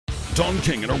Don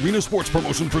King and Arena Sports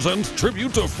Promotion present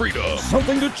Tribute to Freedom.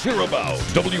 Something to cheer about.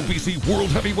 WBC World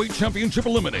Heavyweight Championship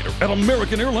Eliminator at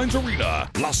American Airlines Arena.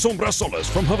 La Sombra Solis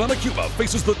from Havana, Cuba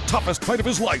faces the toughest fight of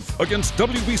his life against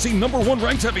WBC #1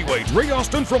 ranked heavyweight Ray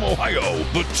Austin from Ohio.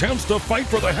 The chance to fight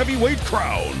for the heavyweight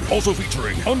crown. Also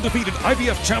featuring undefeated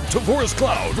IBF champ Tavoris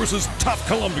versus tough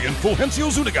Colombian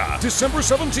Fulgencio Zuniga. December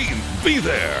 17th. Be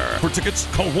there. For tickets,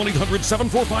 call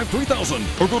 1-800-745-3000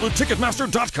 or go to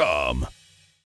Ticketmaster.com.